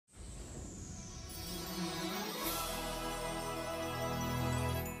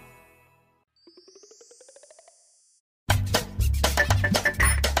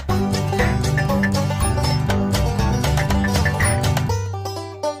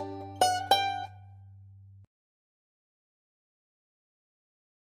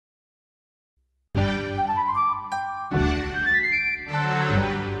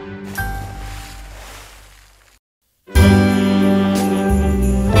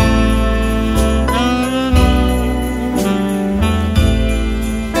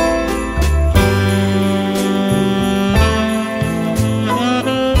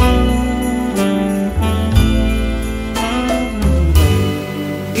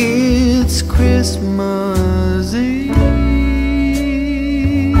It's Christmas Eve,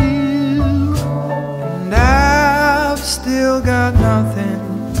 and I've still got nothing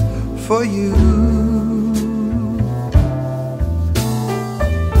for you.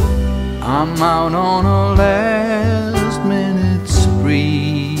 I'm out on a last-minute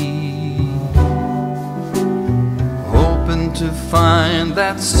spree, hoping to find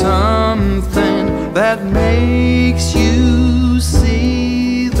that something that makes you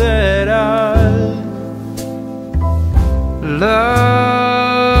see that I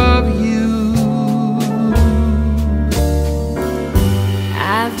love you.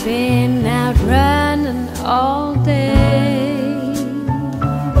 I've been out running all day,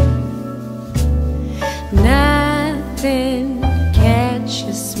 nothing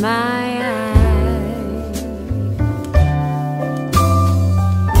catches my eye.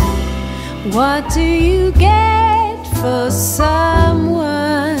 What do you get for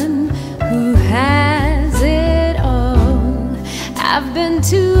someone who has it all? I've been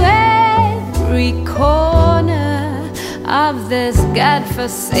to every corner of this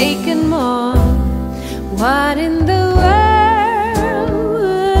godforsaken mall. What in the world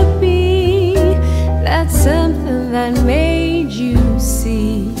would be that something that made you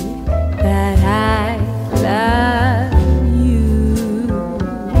see that I love you?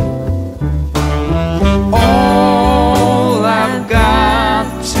 All I've got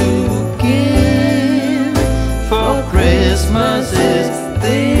to give for Christmas is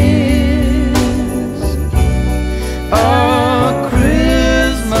this: a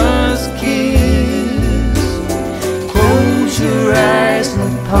Christmas kiss. Close your eyes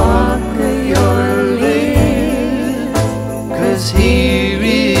and pucker your lips, 'cause here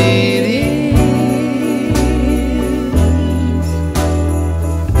it is,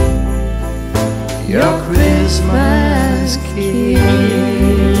 your Christmas kiss.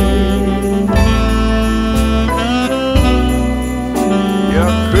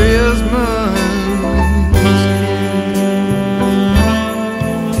 Your Christmas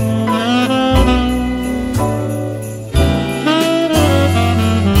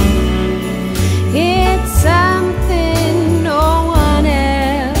It's something no one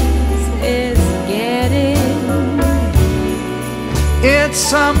else is getting. It's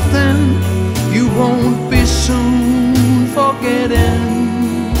something you won't be soon forgetting.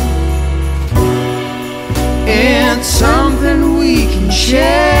 It's something we can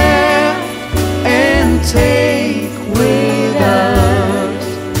share and take with us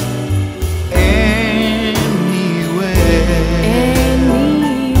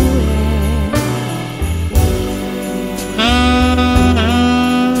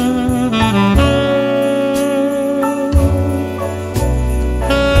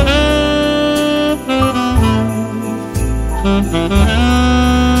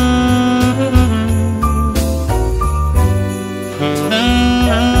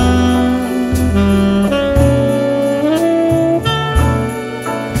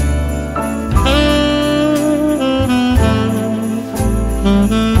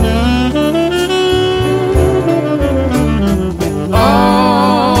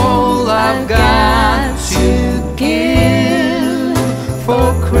all I've got to give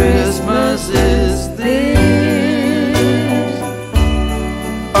for Christmas is this: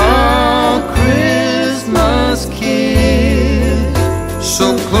 a Christmas kiss. So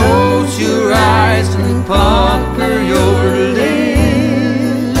close your eyes and pucker your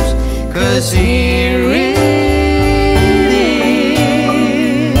lips, 'cause here it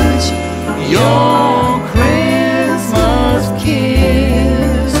is, your Christmas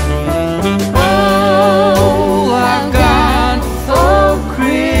kiss. All I've got for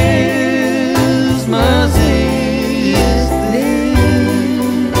Christmas is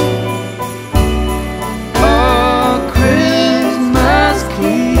this: a Christmas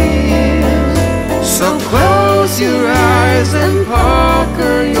kiss. So close your eyes and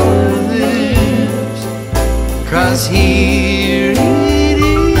pucker your lips, 'cause here it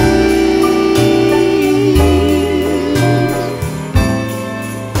is,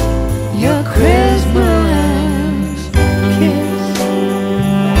 your Christmas kiss.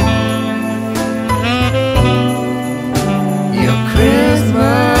 Your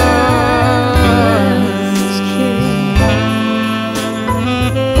Christmas kiss.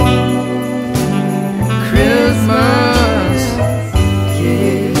 Christmas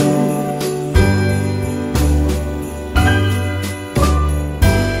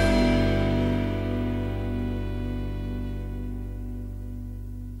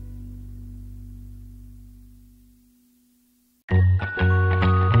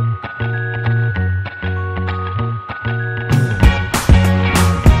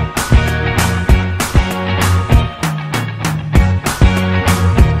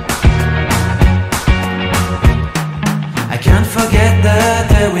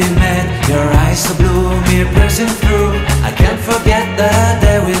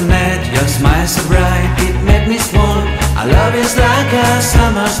met, your smile so bright, it made me swoon. Our love is like a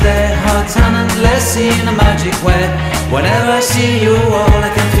summer's day, hot and endless in a magic way. Whenever I see you, all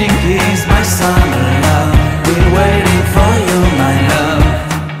I can think is my summer love. Been waiting for you, my love.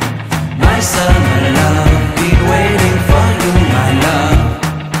 My summer love, been waiting for you, my love.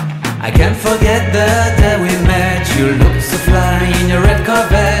 I can't forget the day we met. You looked so fly in your red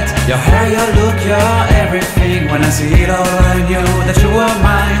Corvette. Your hair, your look, your everything. When I see it all, I knew that you were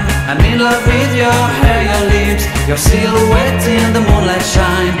mine. I'm in love with your hair, your lips, your silhouette in the moonlight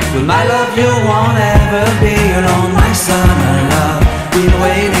shine. With my love you won't ever be alone. My summer love, been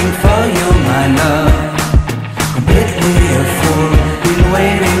waiting for you, my love. Completely a fool, been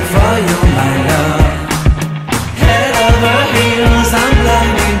waiting for you, my love. Head over heels, I'm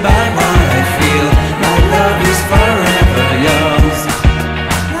blinded by what I feel. My love is forever yours.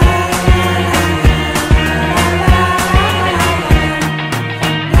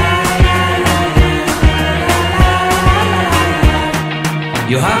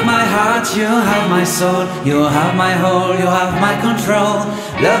 You have my heart, you have my soul, you have my whole, you have my control.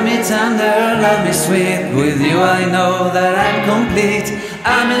 Love me tender, love me sweet, with you I know that I'm complete.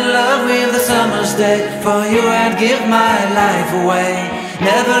 I'm in love with the summer's day, for you I'd give my life away.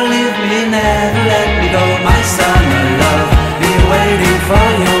 Never leave me, never let me go, my summer love. Been waiting for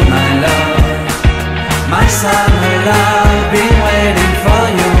you, my love. My summer love, been waiting for